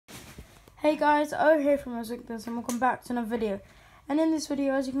Hey guys, O here from Rosictus and welcome back to another video. And in this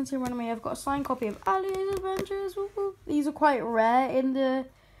video, as you can see in front of me, I've got a signed copy of Ali's Adventures. Whoop, whoop. These are quite rare in the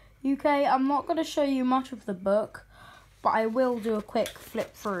UK. I'm not going to show you much of the book, but I will do a quick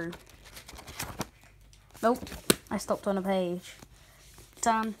flip through. Nope, I stopped on a page.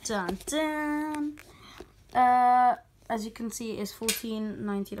 Dun dun dun. As you can see, it is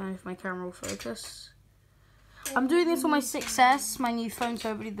 $14.99 if my camera will focus. I'm doing this on my 6S, my new phone, so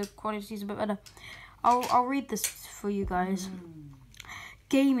hopefully the quality is a bit better. I'll read this for you guys.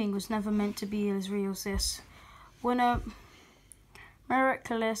 Gaming was never meant to be as real as this. When a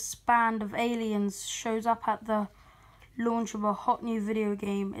miraculous band of aliens shows up at the launch of a hot new video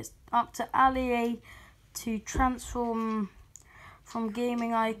game, it's up to Ali to transform from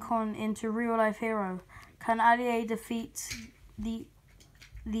gaming icon into real life hero. Can Ali defeat the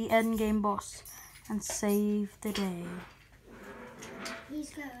endgame boss and save the day?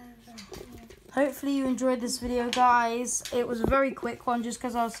 Hopefully you enjoyed this video, guys. It was a very quick one just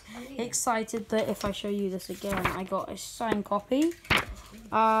because I was excited that if I show you this again, I got a signed copy.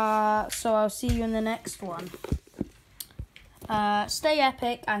 So I'll see you in the next one. Stay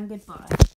epic and goodbye.